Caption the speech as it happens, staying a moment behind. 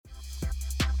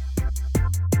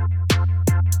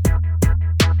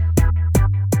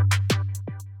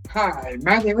Hi,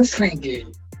 my name is Frankie.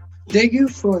 Thank you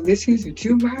for listening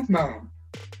to my mom.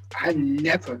 I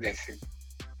never listen.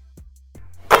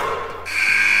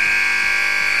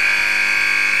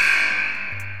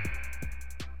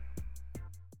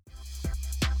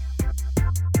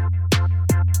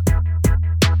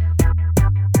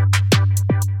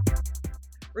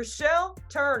 Rechelle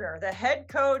Turner, the head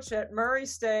coach at Murray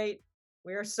State.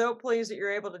 We are so pleased that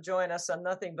you're able to join us on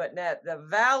Nothing But Net. The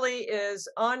Valley is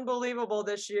unbelievable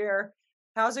this year.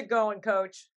 How's it going,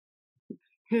 Coach?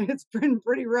 It's been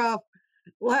pretty rough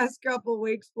last couple of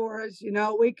weeks for us.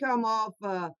 We come off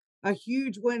a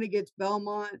huge win against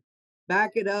Belmont,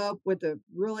 back it up with a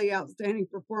really outstanding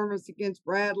performance against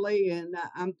Bradley. And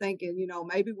I'm thinking,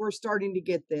 maybe we're starting to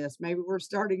get this. Maybe we're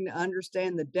starting to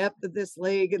understand the depth of this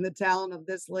league and the talent of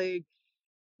this league.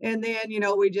 And then,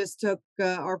 we just took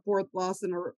our fourth loss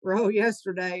in a row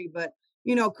yesterday. But,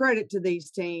 credit to these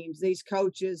teams, these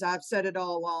coaches. I've said it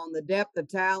all along, the depth of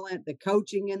talent, the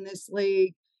coaching in this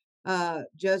league,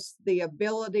 just the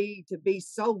ability to be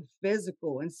so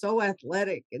physical and so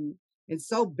athletic and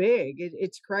so big.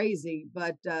 It's crazy.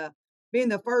 But being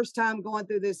the first time going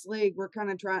through this league, we're kind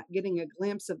of getting a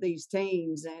glimpse of these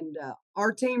teams. And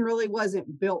our team really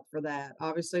wasn't built for that.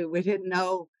 Obviously, we didn't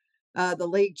know the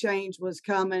league change was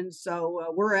coming,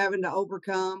 so we're having to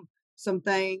overcome some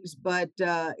things. But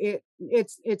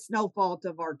it's no fault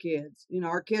of our kids.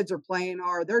 Our kids are playing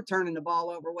hard. They're turning the ball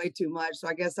over way too much, so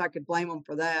I guess I could blame them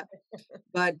for that.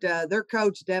 But their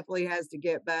coach definitely has to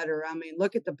get better. I mean,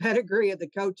 look at the pedigree of the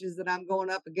coaches that I'm going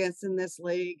up against in this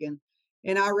league,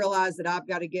 and I realize that I've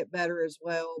got to get better as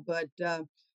well. But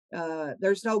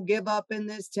there's no give up in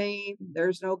this team.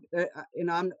 There's no,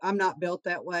 I'm not built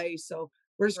that way. So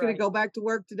we're just going to Right. go back to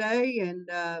work today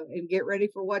and get ready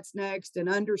for what's next, and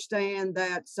understand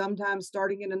that sometimes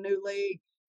starting in a new league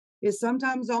is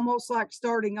sometimes almost like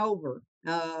starting over,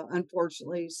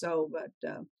 unfortunately. So, but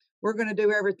we're going to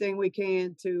do everything we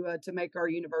can to make our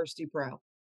university proud.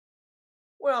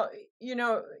 Well,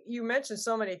 you mentioned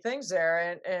so many things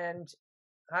there, and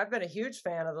I've been a huge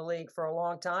fan of the league for a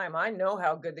long time. I know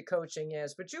how good the coaching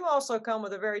is, but you also come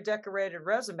with a very decorated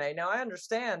resume. Now, I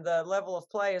understand the level of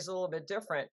play is a little bit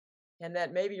different and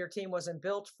that maybe your team wasn't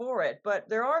built for it, but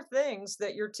there are things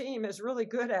that your team is really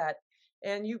good at,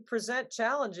 and you present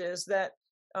challenges that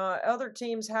other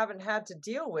teams haven't had to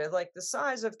deal with, like the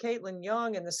size of Caitlin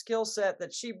Young and the skill set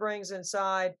that she brings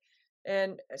inside,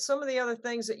 and some of the other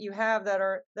things that you have that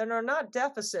are not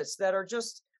deficits, that are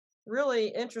just really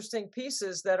interesting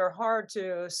pieces that are hard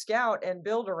to scout and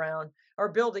build around or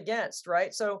build against,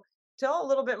 right? So tell a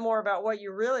little bit more about what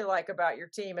you really like about your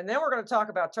team, and then we're going to talk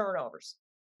about turnovers.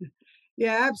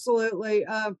 Yeah, absolutely.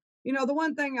 The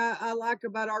one thing I like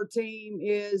about our team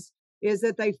is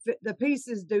that the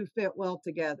pieces do fit well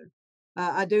together.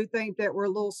 I do think that we're a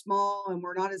little small and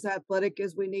we're not as athletic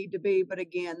as we need to be, but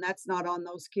again, that's not on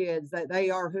those kids. That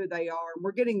they are who they are, and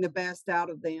we're getting the best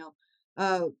out of them.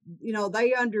 Uh,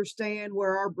 they understand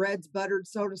where our bread's buttered,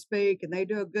 so to speak, and they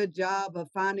do a good job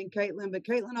of finding Caitlin, but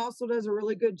Caitlin also does a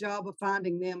really good job of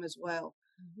finding them as well.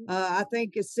 Mhm. I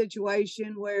think a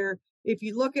situation where if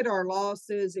you look at our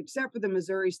losses, except for the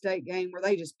Missouri State game where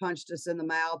they just punched us in the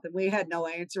mouth and we had no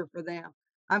answer for them,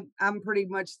 I'm pretty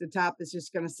much the type that's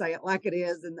just going to say it like it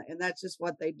is, and that's just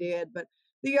what they did. But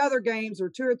the other games were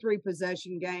two or three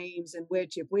possession games in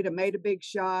which if we'd have made a big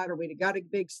shot or we'd have got a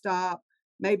big stop,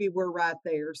 maybe we're right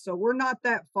there. So we're not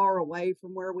that far away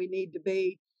from where we need to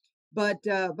be. But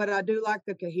I do like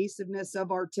the cohesiveness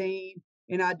of our team,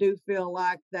 and I do feel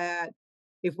like that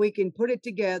if we can put it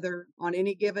together on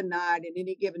any given night and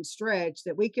any given stretch,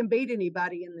 that we can beat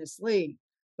anybody in this league.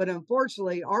 But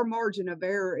unfortunately, our margin of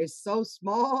error is so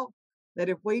small that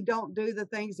if we don't do the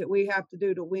things that we have to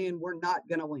do to win, we're not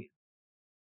going to win.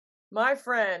 My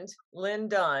friend Lynn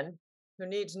Dunn, who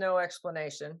needs no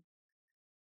explanation,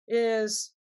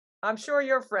 is, I'm sure,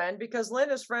 your friend, because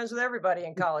Lynn is friends with everybody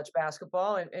in college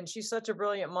basketball, and she's such a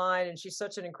brilliant mind and she's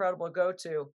such an incredible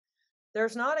go-to.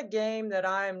 There's not a game that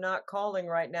I am not calling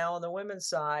right now on the women's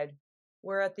side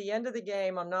where at the end of the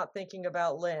game, I'm not thinking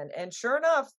about Lynn. And sure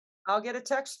enough, I'll get a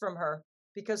text from her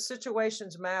because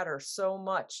situations matter so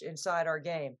much inside our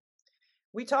game.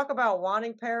 We talk about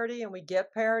wanting parity and we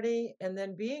get parity, and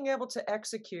then being able to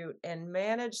execute and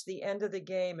manage the end of the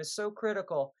game is so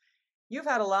critical. You've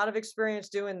had a lot of experience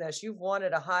doing this. You've won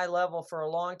at a high level for a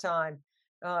long time.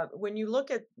 When you look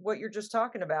at what you're just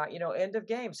talking about, end of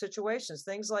game situations,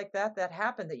 things like that that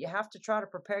happen that you have to try to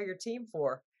prepare your team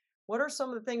for. What are some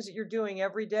of the things that you're doing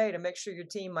every day to make sure your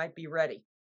team might be ready?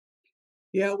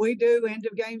 Yeah, we do end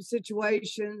of game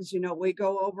situations. We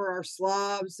go over our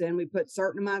slobs and we put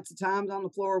certain amounts of times on the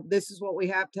floor. This is what we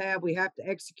have to have. We have to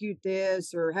execute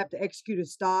this or have to execute a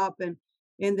stop and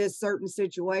in this certain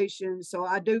situation. So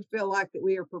I do feel like that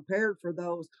we are prepared for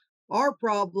those. Our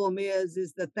problem is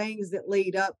the things that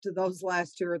lead up to those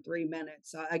last 2 or 3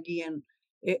 minutes. Again,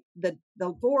 the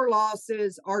four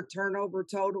losses, our turnover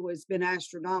total has been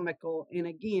astronomical. And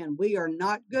again, we are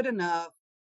not good enough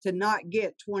to not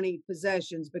get 20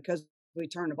 possessions because we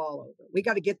turn the ball over. We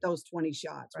got to get those 20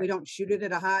 shots. We Right. don't shoot it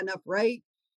at a high enough rate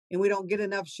and we don't get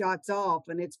enough shots off.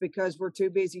 And it's because we're too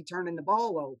busy turning the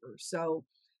ball over. So,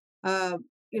 uh,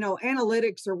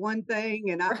 analytics are one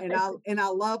thing and I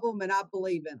love them and I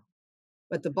believe in them.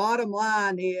 But the bottom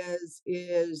line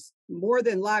is more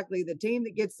than likely the team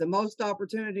that gets the most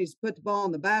opportunities to put the ball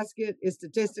in the basket is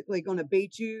statistically going to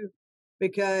beat you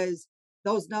because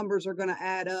those numbers are going to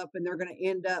add up and they're going to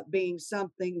end up being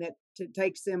something that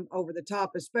takes them over the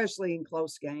top, especially in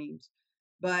close games.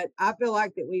 But I feel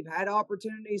like that we've had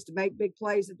opportunities to make big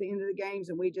plays at the end of the games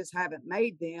and we just haven't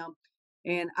made them.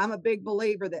 And I'm a big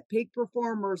believer that peak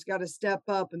performers got to step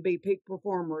up and be peak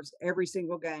performers every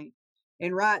single game.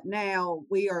 And right now,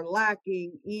 we are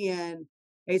lacking in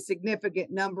a significant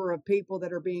number of people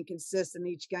that are being consistent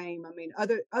each game. I mean,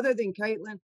 other than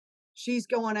Caitlin, she's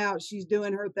going out, she's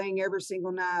doing her thing every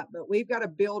single night, but we've got to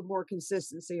build more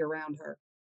consistency around her.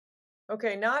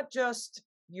 Okay, not just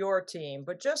your team,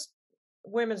 but just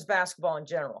women's basketball in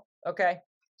general. Okay,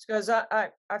 because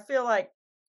I feel like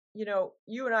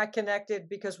you and I connected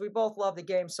because we both love the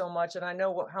game so much, and I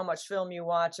know how much film you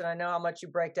watch, and I know how much you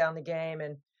break down the game,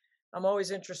 and I'm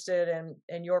always interested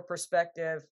in your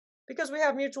perspective because we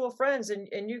have mutual friends,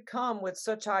 and you come with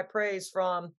such high praise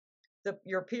from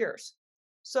your peers.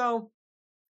 So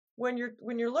when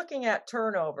you're looking at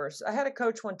turnovers, I had a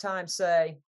coach one time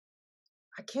say,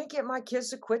 I can't get my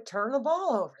kids to quit turning the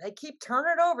ball over. They keep turn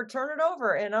it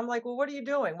over. And I'm like, well, what are you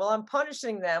doing? Well, I'm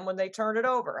punishing them when they turn it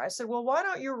over. I said, well, why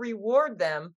don't you reward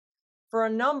them for a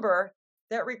number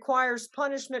that requires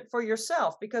punishment for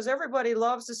yourself? Because everybody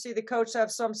loves to see the coach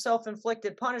have some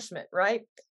self-inflicted punishment, right?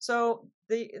 So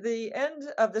the end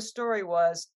of the story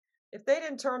was if they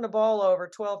didn't turn the ball over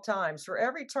 12 times, for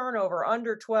every turnover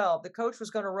under 12, the coach was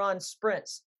going to run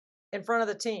sprints in front of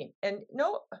the team. And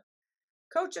no,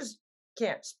 coaches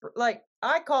can't like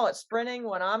I call it sprinting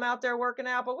when I'm out there working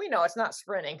out, but we know it's not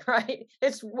sprinting, right?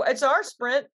 It's our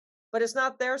sprint, but it's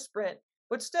not their sprint.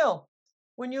 But still,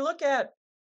 when you look at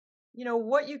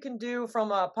what you can do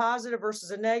from a positive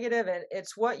versus a negative, and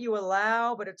it's what you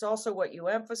allow, but it's also what you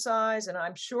emphasize. And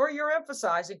I'm sure you're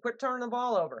emphasizing quit turning the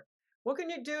ball over. What can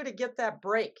you do to get that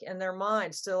break in their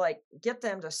minds to like get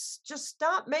them to just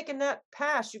stop making that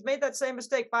pass? You've made that same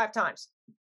mistake 5 times.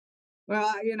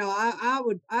 Well,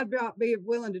 I'd be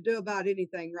willing to do about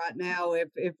anything right now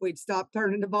if we'd stop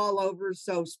turning the ball over.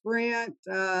 So sprint,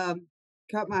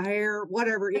 cut my hair,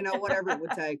 whatever it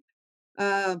would take.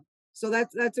 So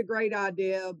that's a great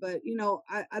idea. But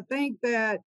I think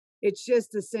that it's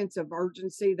just a sense of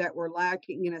urgency that we're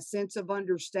lacking and a sense of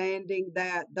understanding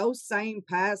that those same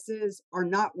passes are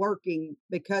not working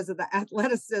because of the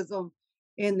athleticism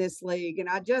in this league. And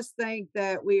I just think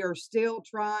that we are still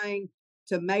trying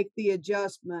to make the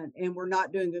adjustment and we're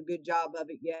not doing a good job of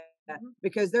it yet Mhm.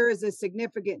 because there is a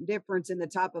significant difference in the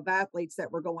type of athletes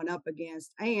that we're going up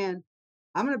against. And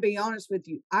I'm going to be honest with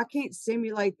you, I can't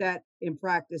simulate that in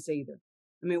practice either.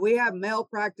 I mean, we have male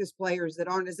practice players that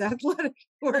aren't as athletic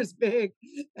or as big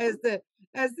as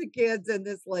the kids in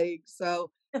this league.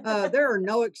 So there are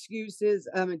no excuses.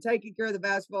 And taking care of the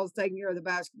basketball is taking care of the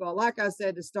basketball. Like I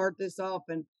said to start this off,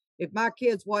 and if my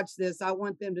kids watch this, I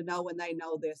want them to know when they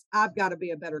know this, I've got to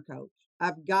be a better coach.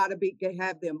 I've got to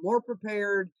have them more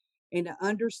prepared and an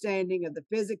understanding of the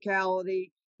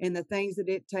physicality and the things that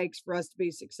it takes for us to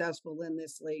be successful in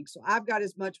this league. So I've got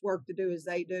as much work to do as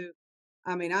they do.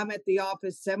 I mean, I'm at the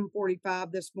office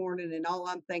 7:45 this morning, and all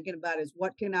I'm thinking about is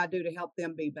what can I do to help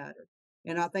them be better?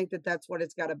 And I think that that's what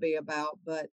it's got to be about.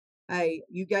 But hey,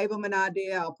 you gave them an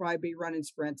idea. I'll probably be running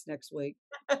sprints next week.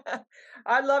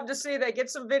 I'd love to see that. Get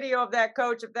some video of that,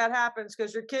 coach, if that happens,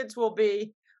 because your kids will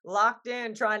be locked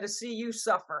in trying to see you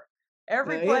suffer.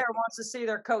 Every It player wants to see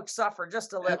their coach suffer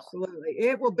just a little. absolutely.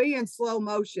 It will be in slow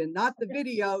motion, not the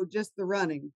video, just the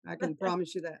running. I can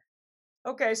promise you that.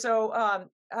 Okay, so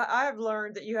I've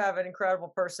learned that you have an incredible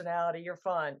personality. You're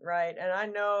fun, right? And I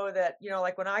know that,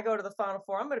 like when I go to the Final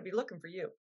Four, I'm going to be looking for you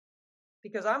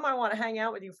because I might want to hang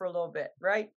out with you for a little bit,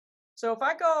 right? So if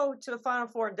I go to the Final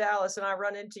Four in Dallas and I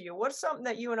run into you, what's something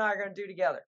that you and I are going to do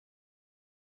together?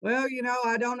 Well,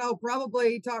 I don't know.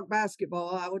 Probably talk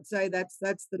basketball. I would say that's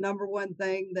the number one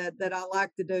thing that I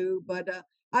like to do. But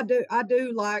I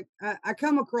do like I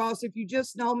come across, if you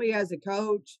just know me as a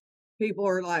coach, people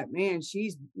are like, man,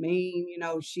 she's mean.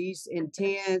 She's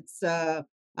intense.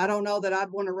 I don't know that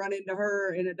I'd want to run into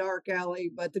her in a dark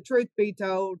alley. But the truth be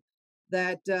told,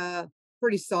 that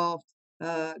pretty soft.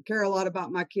 Care a lot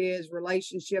about my kids.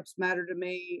 Relationships matter to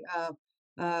me.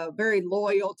 Very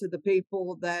loyal to the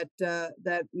people that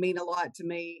mean a lot to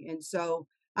me, and so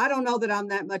I don't know that I'm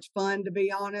that much fun, to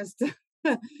be honest.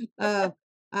 uh,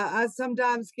 I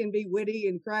sometimes can be witty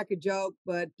and crack a joke,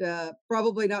 but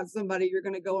probably not somebody you're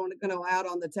going to go out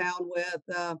on the town with.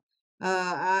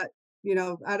 I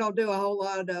I don't do a whole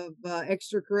lot of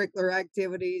extracurricular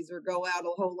activities or go out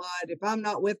a whole lot. If I'm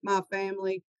not with my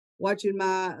family watching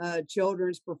my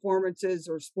children's performances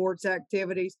or sports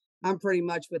activities, I'm pretty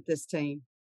much with this team.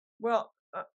 Well,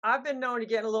 I've been known to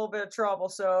get in a little bit of trouble,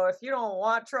 so if you don't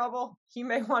want trouble, you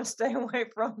may want to stay away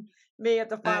from me at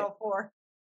the I, Final Four.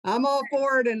 I'm all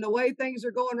for it, and the way things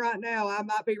are going right now, I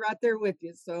might be right there with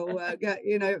you. So,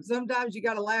 sometimes you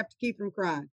got to laugh to keep from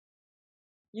crying.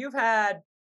 You've had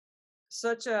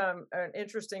such an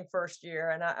interesting first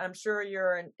year, and I'm sure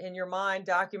you're in your mind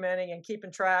documenting and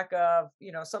keeping track of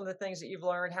some of the things that you've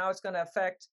learned, how it's going to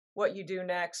affect what you do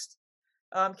next.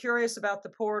 I'm curious about the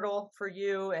portal for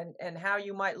you and how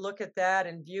you might look at that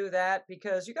and view that,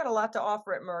 because you got a lot to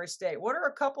offer at Murray State. What are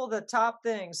a couple of the top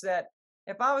things that,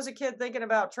 if I was a kid thinking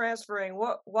about transferring,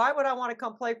 why would I want to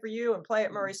come play for you and play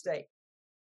at Murray State?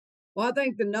 Well, I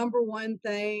think the number one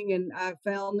thing, and I've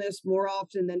found this more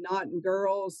often than not in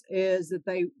girls, is that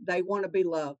they want to be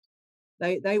loved.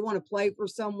 They want to play for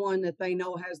someone that they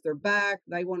know has their back.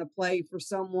 They want to play for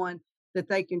someone that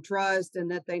they can trust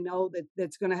and that they know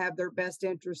that's going to have their best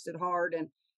interest at heart. And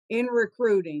in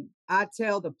recruiting, I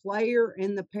tell the player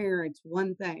and the parents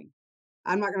one thing.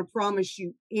 I'm not going to promise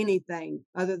you anything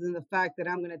other than the fact that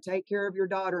I'm going to take care of your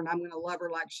daughter and I'm going to love her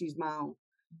like she's my own.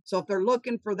 So if they're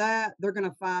looking for that, they're going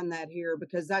to find that here,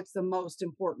 because that's the most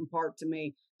important part to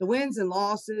me. The wins and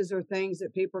losses are things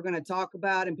that people are going to talk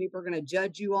about and people are going to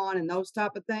judge you on and those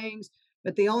type of things.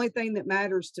 But the only thing that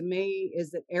matters to me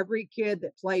is that every kid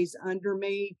that plays under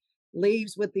me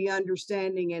leaves with the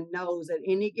understanding and knows at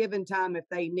any given time, if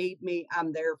they need me,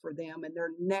 I'm there for them. And they're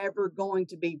never going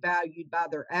to be valued by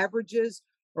their averages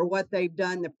or what they've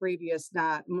done the previous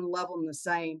night. I'm going to love them the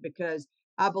same, because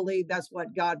I believe that's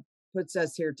what God puts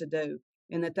us here to do,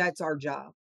 and that's our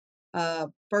job,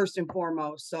 first and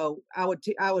foremost. So I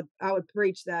would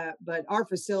preach that. But our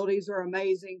facilities are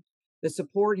amazing. The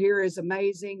support here is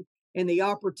amazing. And the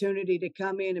opportunity to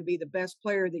come in and be the best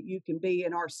player that you can be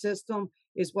in our system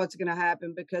is what's going to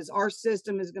happen, because our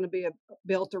system is going to be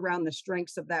built around the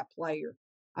strengths of that player.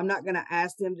 I'm not going to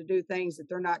ask them to do things that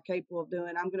they're not capable of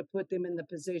doing. I'm going to put them in the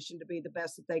position to be the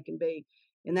best that they can be.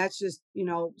 And that's just,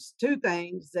 two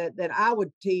things that I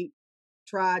would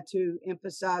try to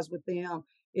emphasize with them,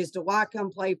 is to why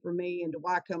come play for me and to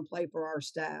why come play for our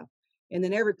staff. And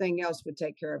then everything else would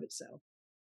take care of itself.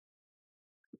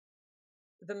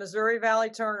 The Missouri Valley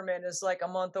tournament is like a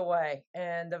month away,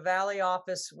 and the Valley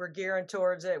office, we're gearing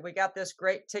towards it. We got this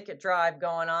great ticket drive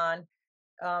going on.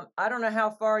 I don't know how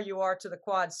far you are to the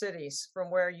Quad Cities from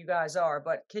where you guys are,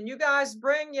 but can you guys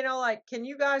can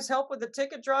you guys help with the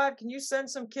ticket drive? Can you send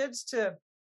some kids to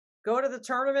go to the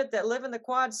tournament that live in the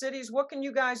Quad Cities? What can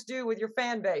you guys do with your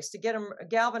fan base to get them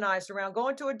galvanized around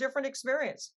going to a different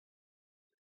experience?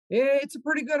 It's a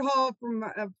pretty good haul from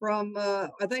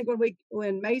I think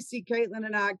when Macy, Caitlin,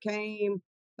 and I came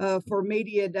for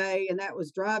media day, and that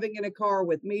was driving in a car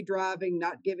with me driving,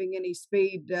 not giving any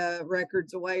speed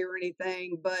records away or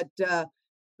anything, but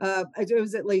it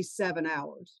was at least 7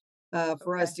 hours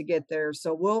for us Okay. to get there.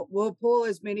 So we'll pull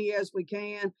as many as we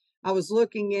can. I was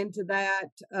looking into that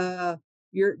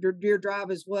your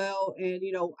drive as well, and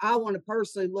I want to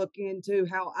personally look into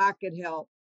how I could help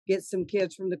get some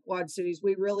kids from the Quad Cities.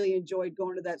 We really enjoyed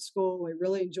going to that school. We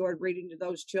really enjoyed reading to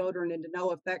those children, and to know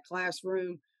if that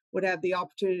classroom would have the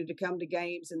opportunity to come to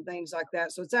games and things like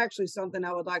that. So it's actually something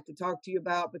I would like to talk to you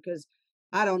about, because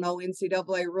I don't know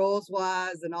NCAA rules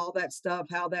wise and all that stuff,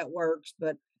 how that works,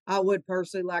 but I would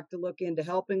personally like to look into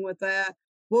helping with that.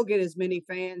 We'll get as many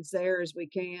fans there as we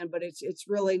can, but it's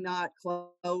really not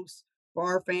close for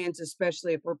our fans,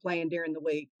 especially if we're playing during the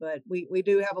week. But we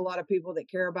do have a lot of people that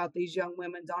care about these young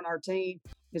women on our team.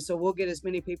 And so we'll get as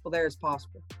many people there as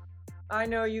possible. I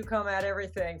know you come at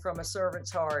everything from a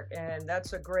servant's heart, and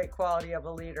that's a great quality of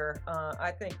a leader.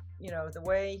 I think, the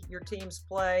way your teams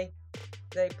play,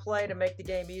 they play to make the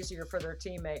game easier for their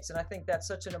teammates. And I think that's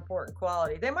such an important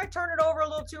quality. They might turn it over a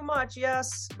little too much,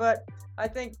 yes, but I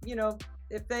think,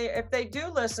 if they do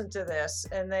listen to this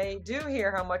and they do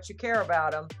hear how much you care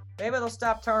about them, maybe they'll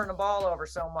stop turning the ball over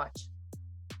so much.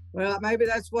 Well, maybe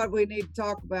that's what we need to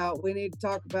talk about. We need to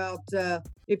talk about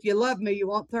if you love me, you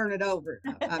won't turn it over.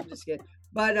 I'm just kidding.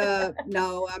 But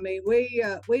no, I mean,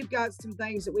 we've got some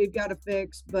things that we've got to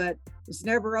fix, but it's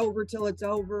never over till it's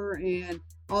over. And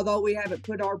although we haven't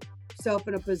put ourselves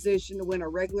in a position to win a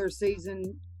regular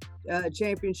season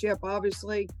championship,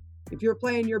 obviously, if you're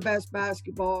playing your best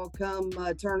basketball come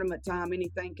tournament time,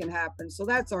 anything can happen. So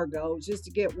that's our goal, is just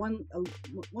to get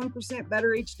 1%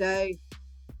 better each day.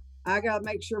 I got to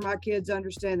make sure my kids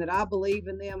understand that I believe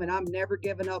in them and I'm never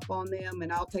giving up on them,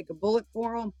 and I'll take a bullet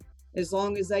for them as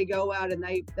long as they go out and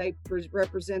they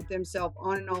represent themselves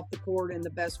on and off the court in the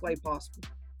best way possible.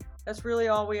 That's really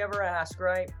all we ever ask,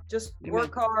 right? Just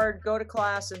work hard, go to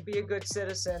class, and be a good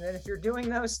citizen. And if you're doing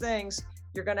those things,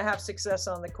 you're going to have success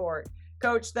on the court.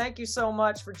 Coach, thank you so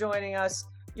much for joining us.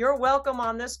 You're welcome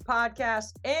on this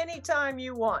podcast anytime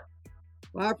you want.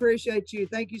 Well, I appreciate you.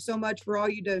 Thank you so much for all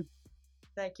you do.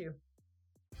 Thank you.